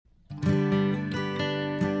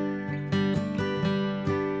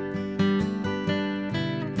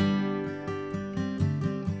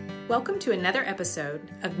Welcome to another episode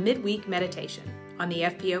of Midweek Meditation on the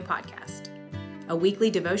FPO Podcast, a weekly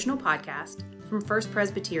devotional podcast from First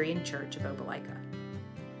Presbyterian Church of Opelika.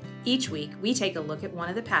 Each week, we take a look at one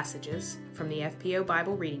of the passages from the FPO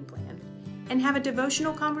Bible reading plan and have a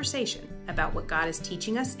devotional conversation about what God is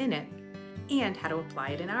teaching us in it and how to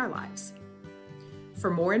apply it in our lives. For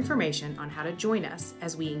more information on how to join us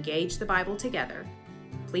as we engage the Bible together,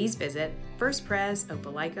 please visit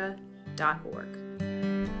firstpresopelika.org.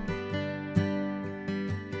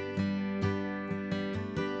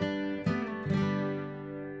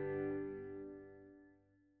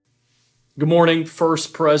 Good morning,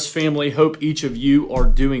 First Pres family. Hope each of you are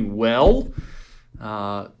doing well.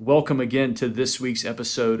 Welcome again to this week's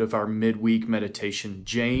episode of our Midweek Meditation.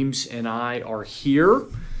 James and I are here,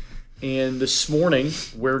 and this morning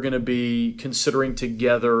we're going to be considering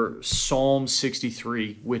together Psalm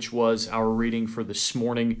 63, which was our reading for this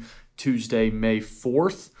morning, Tuesday, May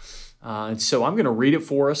 4th. And so I'm going to read it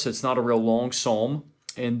for us. It's not a real long psalm,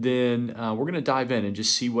 and then we're going to dive in and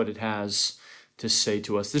just see what it has to say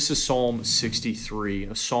to us. This is Psalm 63,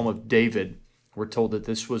 a psalm of David. We're told that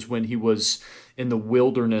this was when he was in the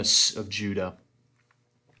wilderness of Judah.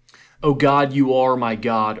 O God, you are my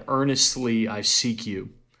God. Earnestly I seek you.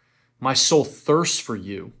 My soul thirsts for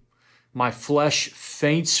you. My flesh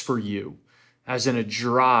faints for you, as in a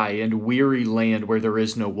dry and weary land where there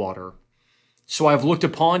is no water. So I have looked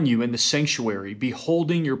upon you in the sanctuary,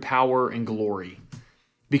 beholding your power and glory.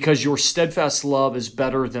 Because your steadfast love is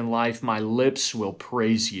better than life, my lips will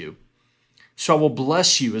praise you. So I will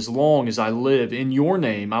bless you as long as I live. In your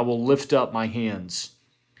name I will lift up my hands.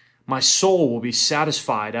 My soul will be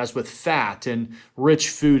satisfied as with fat and rich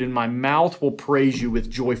food, and my mouth will praise you with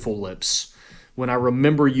joyful lips when I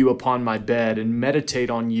remember you upon my bed and meditate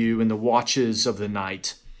on you in the watches of the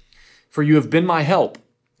night. For you have been my help,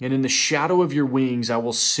 and in the shadow of your wings I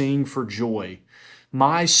will sing for joy.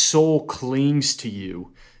 My soul clings to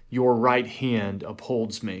you. Your right hand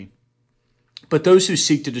upholds me. But those who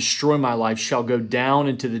seek to destroy my life shall go down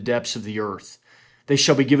into the depths of the earth. They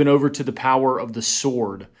shall be given over to the power of the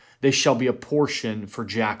sword. They shall be a portion for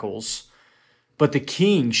jackals. But the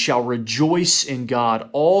king shall rejoice in God.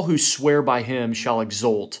 All who swear by him shall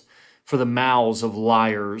exult, for the mouths of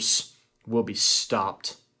liars will be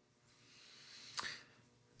stopped.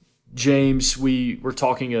 James, we were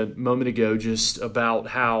talking a moment ago just about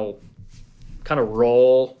how kind of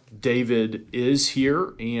raw David is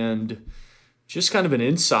here, and just kind of an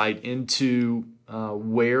insight into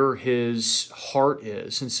where his heart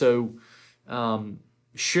is. And so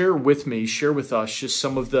share with us just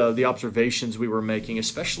some of the observations we were making,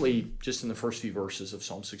 especially just in the first few verses of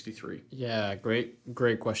Psalm 63. Yeah,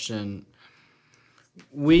 great question.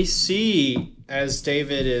 We see as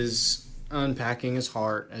David is unpacking his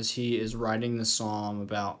heart, as he is writing the psalm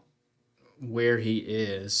about where he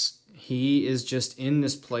is just in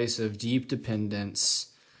this place of deep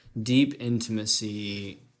dependence, deep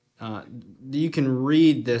intimacy. You can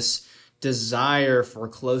read this desire for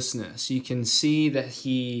closeness. You can see that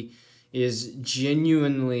he is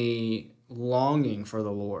genuinely longing for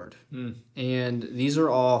the Lord. And these are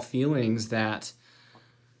all feelings that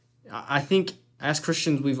I think as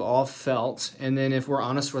Christians we've all felt. And then if we're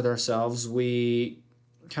honest with ourselves, we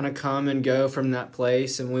kind of come and go from that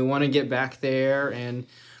place and we want to get back there.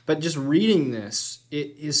 But just reading this,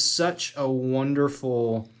 it is such a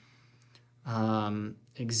wonderful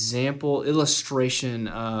illustration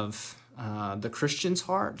of the Christian's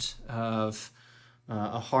heart, of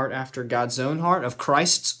a heart after God's own heart, of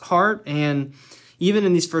Christ's heart. And even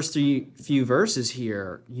in these first few verses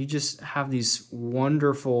here, you just have these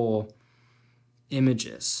wonderful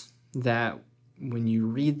images that when you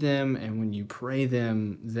read them and when you pray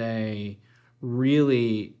them, they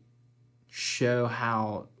really show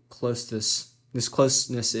how close this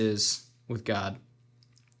closeness is with God.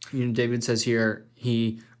 David says here,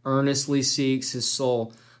 he earnestly seeks, his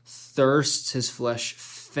soul thirsts, his flesh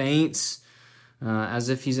faints, as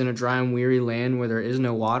if he's in a dry and weary land where there is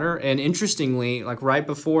no water. And interestingly, like right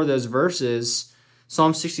before those verses,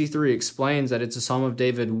 Psalm 63 explains that it's a psalm of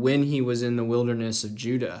David when he was in the wilderness of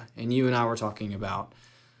Judah. And you and I were talking about,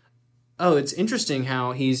 it's interesting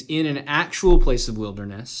how he's in an actual place of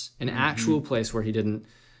wilderness, an actual place where he didn't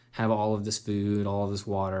have all of this food, all of this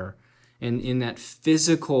water. And in that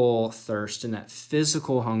physical thirst, in that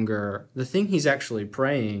physical hunger, the thing he's actually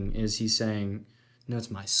praying is he's saying, no,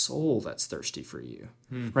 it's my soul that's thirsty for you.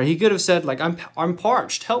 Right? He could have said, like, I'm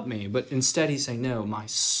parched, help me. But instead he's saying, no, my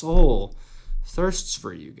soul thirsts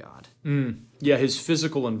for you, God. Yeah, his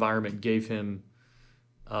physical environment gave him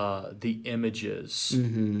the images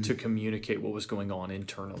to communicate what was going on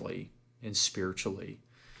internally and spiritually.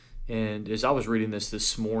 And as I was reading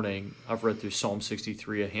this morning, I've read through Psalm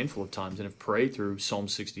 63 a handful of times and have prayed through Psalm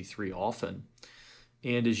 63 often.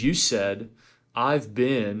 And as you said, I've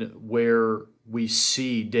been where we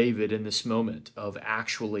see David in this moment of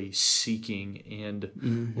actually seeking and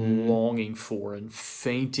longing for and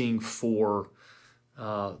fainting for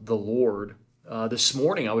the Lord. This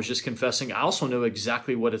morning, I was just confessing, I also know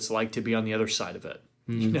exactly what it's like to be on the other side of it.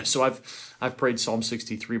 So I've prayed Psalm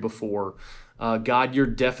 63 before. God, you're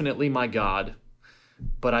definitely my God,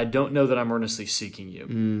 but I don't know that I'm earnestly seeking you.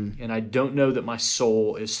 And I don't know that my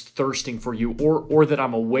soul is thirsting for you, or that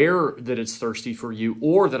I'm aware that it's thirsty for you,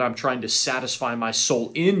 or that I'm trying to satisfy my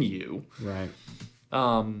soul in you. Right.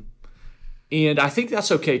 And I think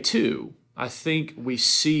that's okay too. I think we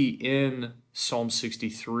see in Psalm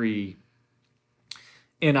 63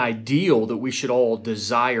 an ideal that we should all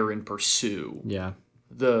desire and pursue. Yeah.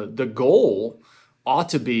 The goal ought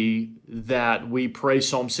to be that we pray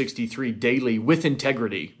Psalm 63 daily with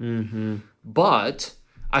integrity. But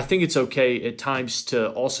I think it's okay at times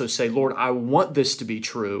to also say, Lord, I want this to be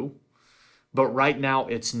true, but right now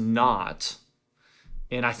it's not.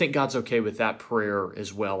 And I think God's okay with that prayer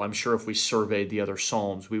as well. I'm sure if we surveyed the other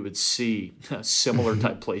Psalms, we would see similar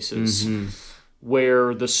type places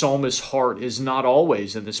where the psalmist's heart is not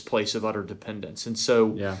always in this place of utter dependence. And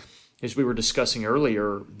so, as we were discussing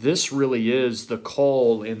earlier, this really is the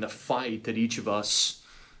call and the fight that each of us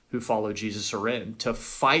who follow Jesus are in, to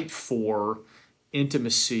fight for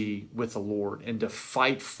intimacy with the Lord and to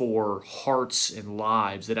fight for hearts and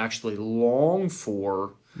lives that actually long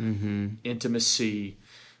for intimacy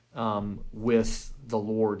with the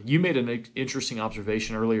Lord. You made an interesting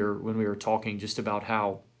observation earlier when we were talking just about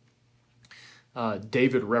how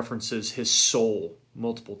David references his soul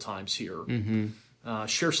multiple times here.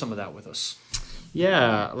 Share some of that with us.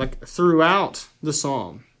 Yeah, like throughout the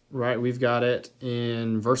psalm, right? We've got it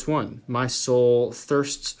in verse 1, my soul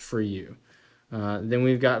thirsts for you. Then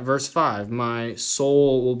we've got verse 5, my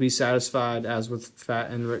soul will be satisfied as with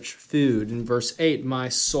fat and rich food. In verse 8, my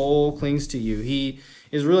soul clings to you. He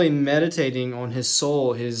is really meditating on his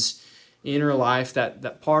soul, his inner life,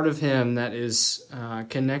 that part of him that is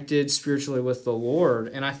connected spiritually with the Lord.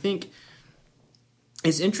 And I think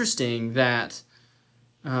it's interesting that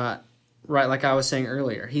right, like I was saying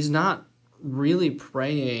earlier, he's not really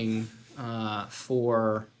praying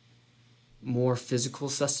for more physical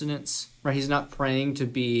sustenance, right? He's not praying to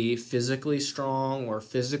be physically strong or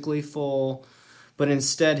physically full, but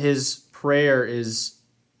instead his prayer is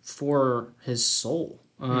for his soul.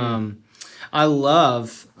 I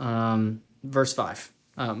love verse 5.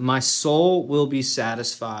 My soul will be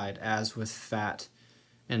satisfied as with fat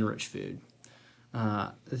and rich food.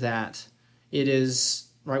 That it is...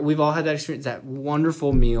 Right, we've all had that experience, that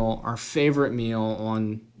wonderful meal, our favorite meal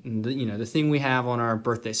on the thing we have on our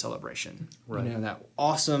birthday celebration. Right. That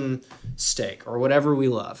awesome steak or whatever we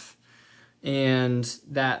love. And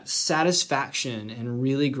that satisfaction and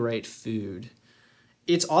really great food.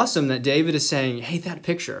 It's awesome that David is saying, hey, that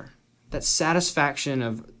picture, that satisfaction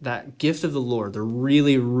of that gift of the Lord, the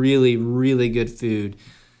really, really, really good food,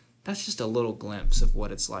 that's just a little glimpse of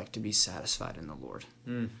what it's like to be satisfied in the Lord.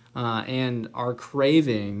 And our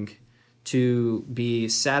craving to be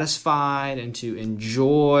satisfied and to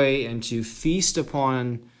enjoy and to feast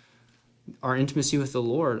upon our intimacy with the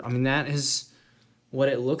Lord, I mean, that is what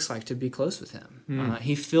it looks like to be close with Him.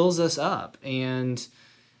 He fills us up. And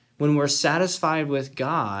when we're satisfied with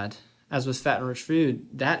God, as with fat and rich food,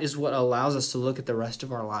 that is what allows us to look at the rest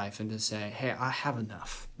of our life and to say, hey, I have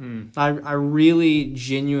enough. I really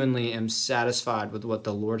genuinely am satisfied with what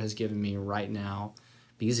the Lord has given me right now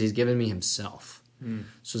because He's given me Himself.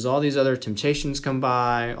 So as all these other temptations come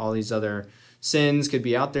by, all these other sins could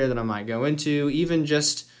be out there that I might go into, even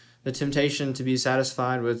just the temptation to be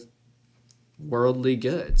satisfied with worldly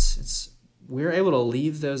goods. We're able to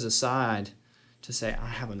leave those aside to say, I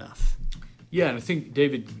have enough. Yeah, and I think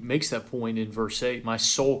David makes that point in verse 8. My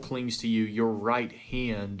soul clings to you, your right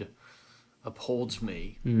hand upholds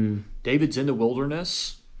me. David's in the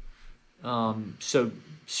wilderness, so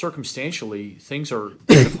circumstantially, things are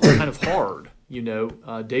kind of hard.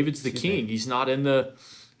 David's the king. He's not in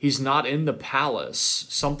the palace.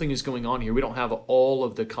 Something is going on here. We don't have all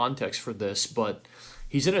of the context for this, but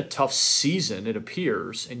he's in a tough season, it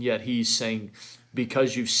appears, and yet he's saying,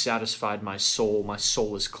 because you've satisfied my soul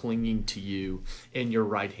is clinging to you, and your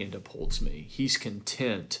right hand upholds me. He's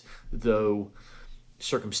content, though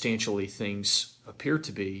circumstantially things appear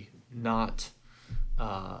to be not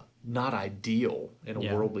ideal in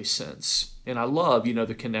a worldly sense. And I love,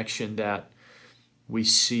 the connection that we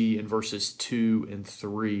see in verses 2 and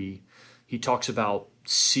 3. He talks about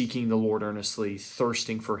seeking the Lord earnestly,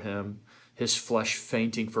 thirsting for him, his flesh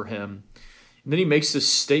fainting for him. And then he makes this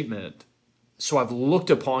statement, so I've looked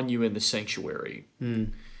upon you in the sanctuary.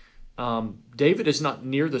 David is not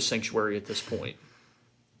near the sanctuary at this point.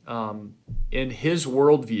 In his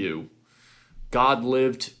worldview, God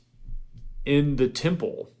lived in the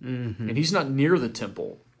temple, and he's not near the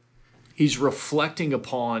temple. He's reflecting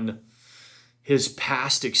upon his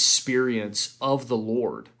past experience of the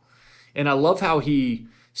Lord. And I love how he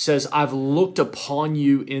says, I've looked upon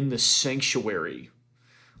you in the sanctuary.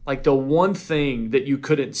 Like the one thing that you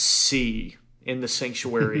couldn't see in the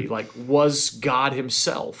sanctuary, like was God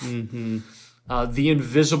himself, the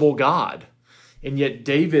invisible God. And yet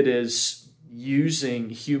David is using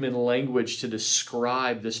human language to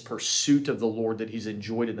describe this pursuit of the Lord that he's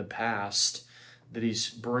enjoyed in the past, that he's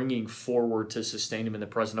bringing forward to sustain him in the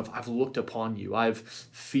present. Of I've looked upon you, I've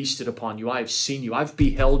feasted upon you, I have seen you, I've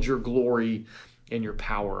beheld your glory and your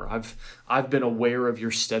power. I've been aware of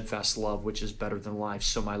your steadfast love, which is better than life,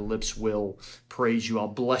 so my lips will praise you. I'll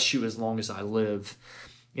bless you as long as I live.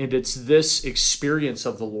 And it's this experience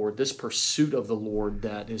of the Lord, this pursuit of the Lord,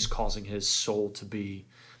 that is causing his soul to be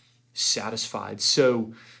satisfied.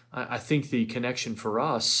 So I think the connection for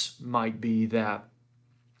us might be that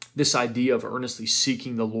this idea of earnestly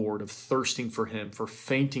seeking the Lord, of thirsting for him, for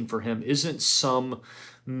fainting for him, isn't some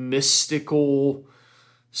mystical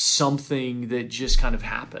something that just kind of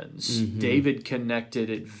happens. David connected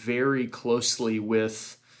it very closely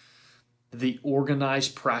with the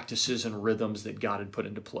organized practices and rhythms that God had put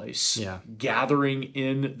into place. Gathering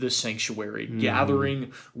in the sanctuary,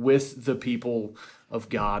 gathering with the people of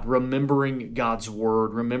God, remembering God's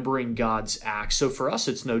word, remembering God's acts. So for us,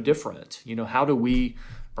 it's no different. How do we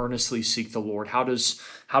earnestly seek the Lord? How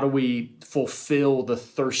do we fulfill the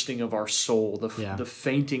thirsting of our soul, the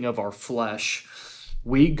fainting of our flesh?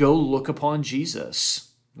 We go look upon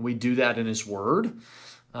Jesus. We do that in his word.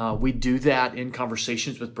 We do that in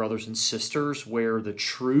conversations with brothers and sisters where the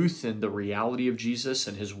truth and the reality of Jesus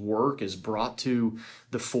and his work is brought to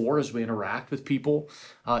the fore as we interact with people.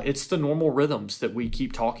 It's the normal rhythms that we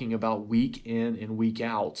keep talking about week in and week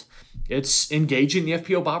out. It's engaging the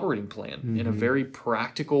FPO Bible reading plan in a very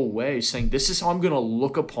practical way, saying this is how I'm going to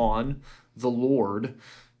look upon the Lord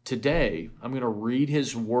today. I'm going to read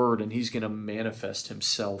his word and he's going to manifest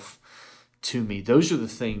himself to me. Those are the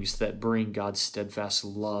things that bring God's steadfast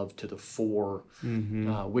love to the fore,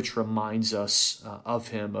 which reminds us of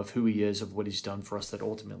him, of who he is, of what he's done for us, that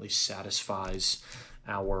ultimately satisfies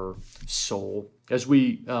our soul. As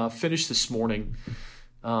we finish this morning,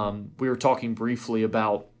 we were talking briefly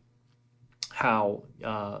about how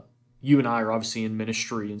you and I are obviously in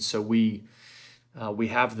ministry, and so we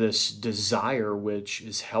have this desire, which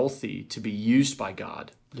is healthy, to be used by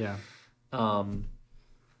God.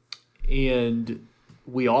 And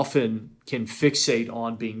we often can fixate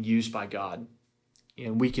on being used by God,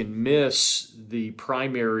 and we can miss the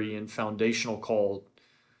primary and foundational call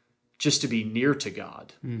just to be near to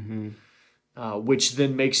God, which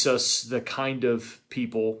then makes us the kind of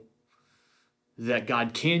people that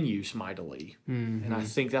God can use mightily. And I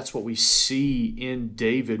think that's what we see in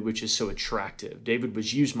David, which is so attractive. David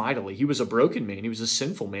was used mightily. He was a broken man. He was a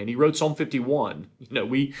sinful man. He wrote Psalm 51.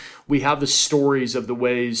 We have the stories of the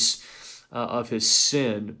ways of his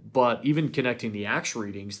sin, but even connecting the Acts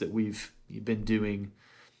readings that we've been doing,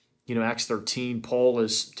 Acts 13, Paul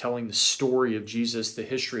is telling the story of Jesus, the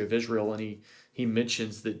history of Israel, and he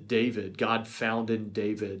mentions that God found in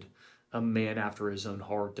David a man after his own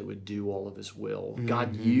heart that would do all of his will.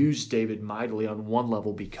 God used David mightily on one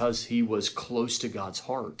level because he was close to God's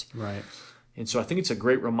heart. Right. And so I think it's a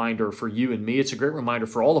great reminder for you and me. It's a great reminder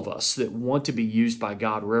for all of us that want to be used by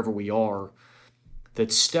God wherever we are,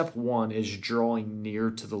 that step one is drawing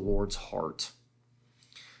near to the Lord's heart.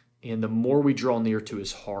 And the more we draw near to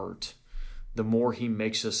his heart, the more he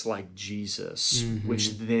makes us like Jesus,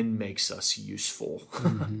 which then makes us useful.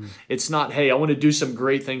 It's not, hey, I want to do some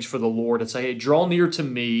great things for the Lord. It's, hey, draw near to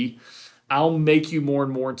me. I'll make you more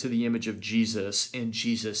and more into the image of Jesus, and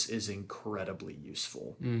Jesus is incredibly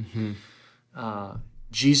useful.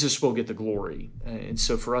 Jesus will get the glory. And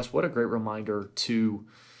so for us, what a great reminder to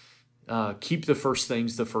keep the first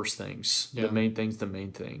things, the main things, the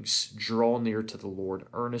main things. Draw near to the Lord,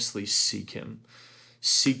 earnestly seek him,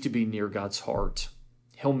 seek to be near God's heart.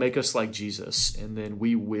 He'll make us like Jesus, and then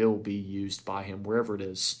we will be used by him wherever it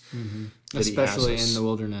is. Especially in the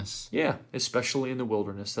wilderness. Yeah, especially in the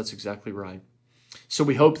wilderness. That's exactly right. So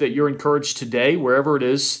we hope that you're encouraged today, wherever it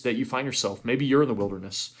is that you find yourself. Maybe you're in the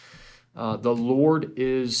wilderness. The Lord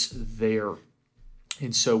is there.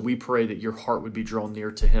 And so we pray that your heart would be drawn near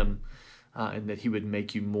to him and that he would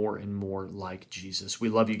make you more and more like Jesus. We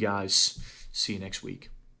love you guys. See you next week.